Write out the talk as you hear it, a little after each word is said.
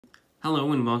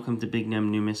Hello and welcome to Big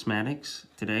Nem Numismatics.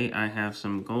 Today I have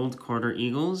some gold quarter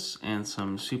eagles and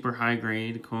some super high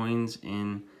grade coins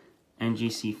in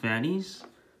NGC Fatties.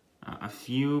 A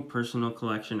few personal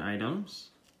collection items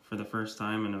for the first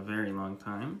time in a very long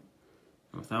time.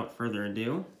 Without further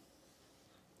ado,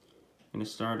 I'm going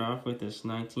to start off with this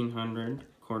 1900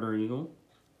 quarter eagle,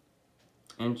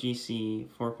 NGC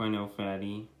 4.0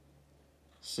 Fatty,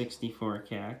 64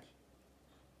 CAC.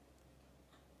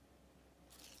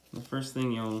 The first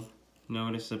thing you'll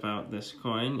notice about this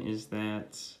coin is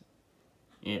that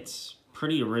it's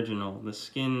pretty original. The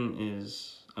skin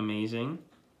is amazing.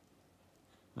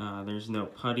 There's no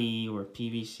putty or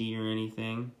PVC or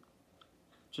anything.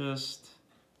 Just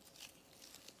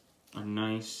a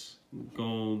nice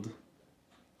gold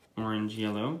orange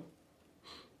yellow.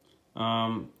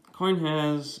 Coin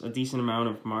has a decent amount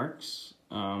of marks,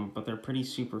 but they're pretty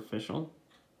superficial.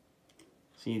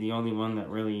 See, the only one that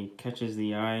really catches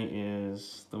the eye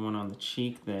is the one on the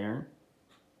cheek there.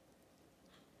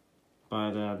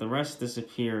 But the rest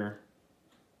disappear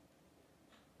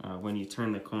when you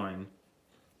turn the coin.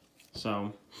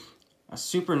 So, a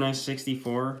super nice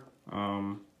 64. I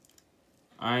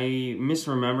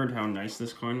misremembered how nice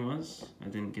this coin was. I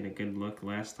didn't get a good look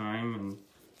last time and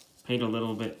paid a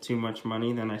little bit too much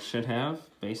money than I should have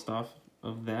based off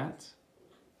of that.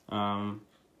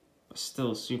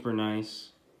 Still super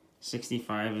nice.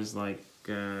 65 is like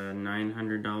a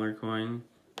 $900 coin,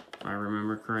 if I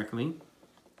remember correctly.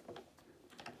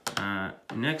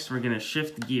 Next, we're gonna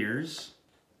shift gears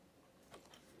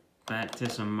back to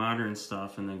some modern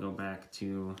stuff and then go back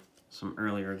to some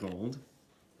earlier gold.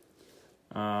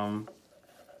 Some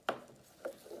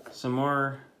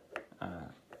more.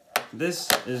 This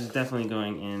is definitely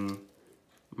going in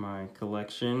my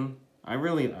collection. I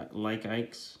really like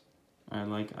Ikes. I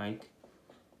like Ike.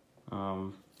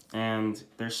 And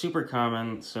they're super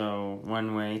common, so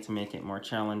one way to make it more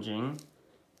challenging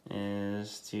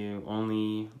is to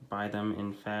only buy them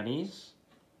in fatties.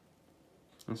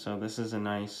 And so this is a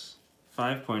nice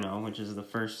 5.0, which is the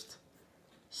first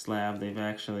slab they've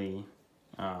actually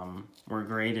were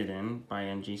graded in by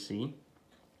NGC.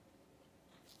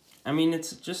 I mean,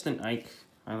 it's just an Ike.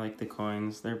 I like the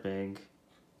coins, they're big.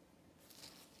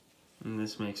 And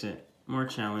this makes it more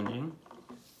challenging.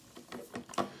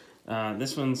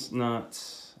 This one's not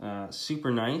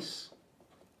super nice.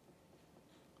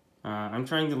 I'm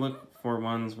trying to look for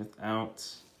ones without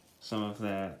some of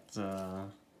that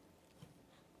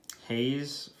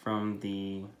haze from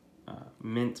the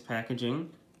mint packaging.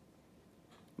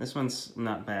 This one's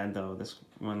not bad though. This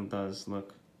one does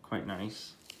look quite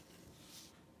nice.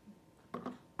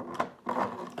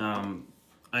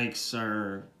 Ikes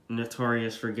are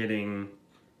notorious for getting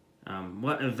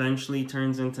what eventually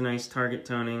turns into nice target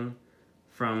toning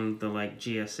from the like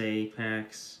GSA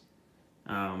packs,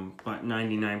 but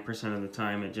 99% of the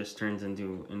time it just turns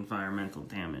into environmental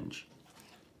damage.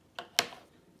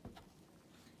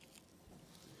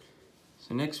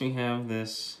 So next we have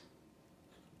this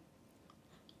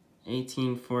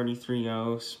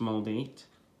 1843 small date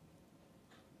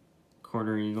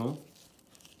quarter eagle.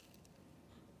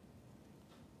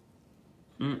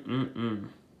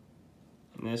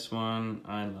 This one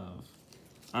I love.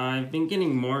 I've been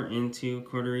getting more into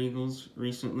quarter eagles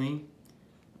recently.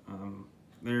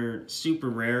 They're super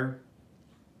rare.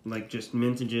 Like, just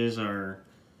mintages are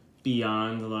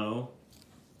beyond low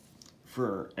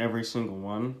for every single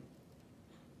one.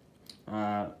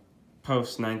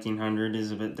 Post 1900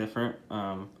 is a bit different.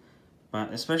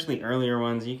 But especially earlier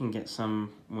ones, you can get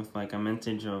some with like a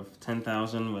mintage of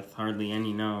 10,000 with hardly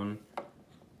any known.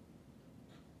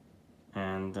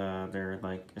 And they're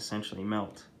like essentially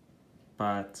melt.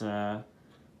 But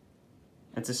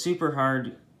it's a super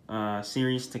hard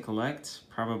series to collect,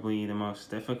 probably the most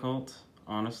difficult,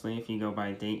 honestly, if you go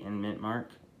by date and mint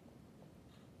mark.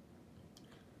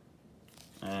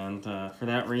 And for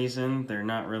that reason, they're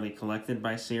not really collected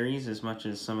by series as much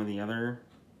as some of the other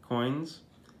coins.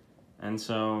 And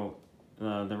so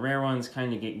the rare ones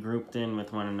kind of get grouped in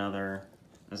with one another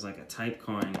as like a type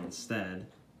coin instead.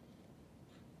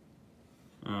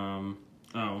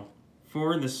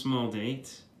 For the small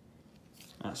date,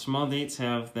 small dates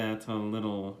have that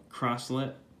little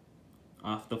crosslet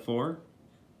off the 4,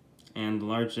 and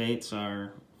large dates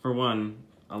are, for one,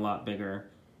 a lot bigger,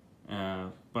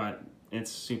 but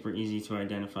it's super easy to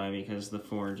identify because the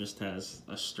 4 just has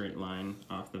a straight line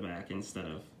off the back instead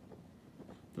of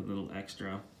the little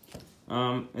extra.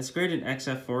 It's graded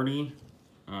XF40.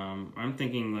 I'm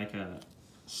thinking like a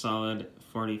solid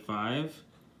 45.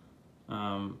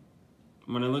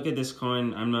 When I look at this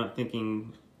coin, I'm not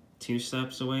thinking 2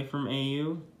 steps away from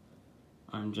AU.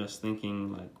 I'm just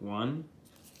thinking like one,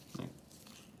 like,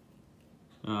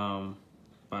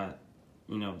 but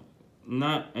you know,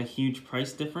 not a huge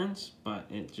price difference, but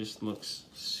it just looks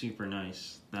super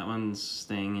nice. That one's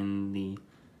staying in the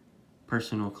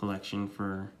personal collection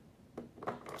for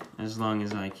as long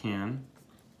as I can.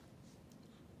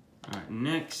 Alright,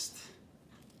 next,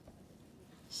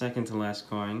 second to last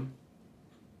coin,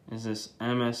 is this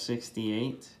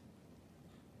MS68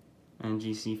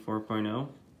 NGC 4.0.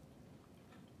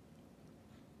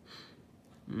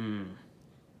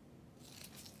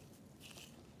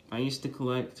 I used to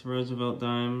collect Roosevelt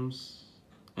dimes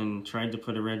and tried to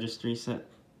put a registry set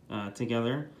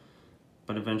together,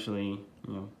 but eventually,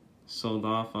 you know, sold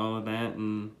off all of that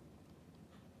and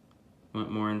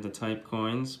went more into type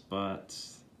coins. But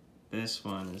this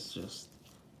one is just,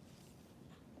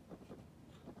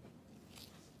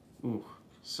 ooh,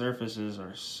 surfaces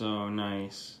are so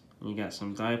nice. You got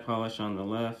some dye polish on the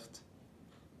left,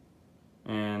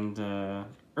 and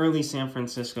early San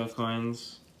Francisco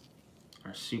coins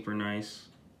are super nice.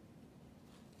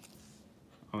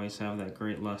 Always have that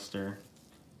great luster.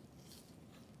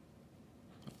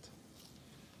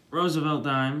 Roosevelt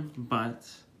dime, but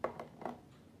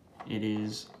it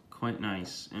is quite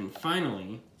nice. And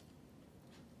finally,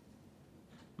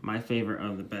 my favorite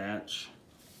of the batch,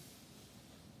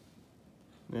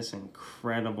 this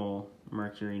incredible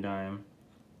Mercury dime.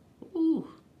 Ooh.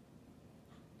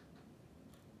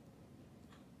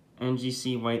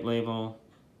 NGC white label,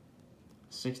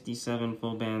 67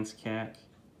 full bands CAC,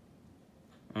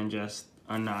 and just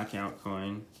a knockout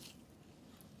coin.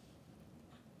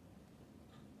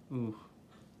 Ooh.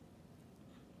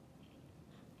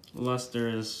 Luster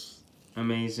is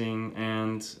amazing,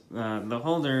 and the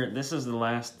holder, this is the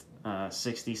last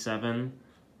 67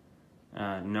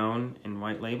 known in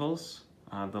white labels.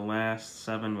 The last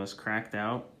 7 was cracked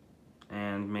out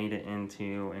and made it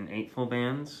into an 8 full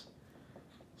bands.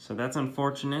 So that's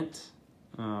unfortunate,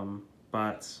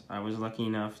 but I was lucky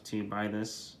enough to buy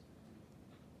this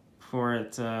before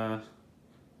it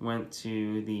went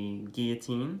to the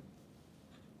guillotine.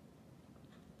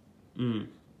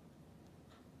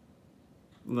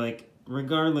 Like,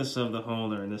 regardless of the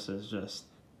holder, this is just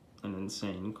an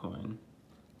insane coin.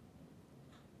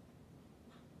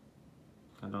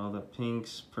 Got all the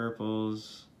pinks,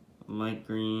 purples, light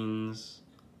greens.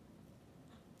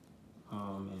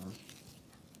 Oh man.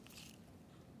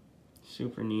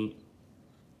 Super neat.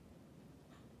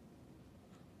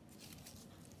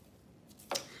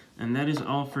 And that is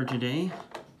all for today.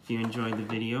 If you enjoyed the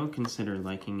video, consider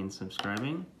liking and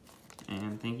subscribing.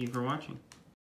 And thank you for watching.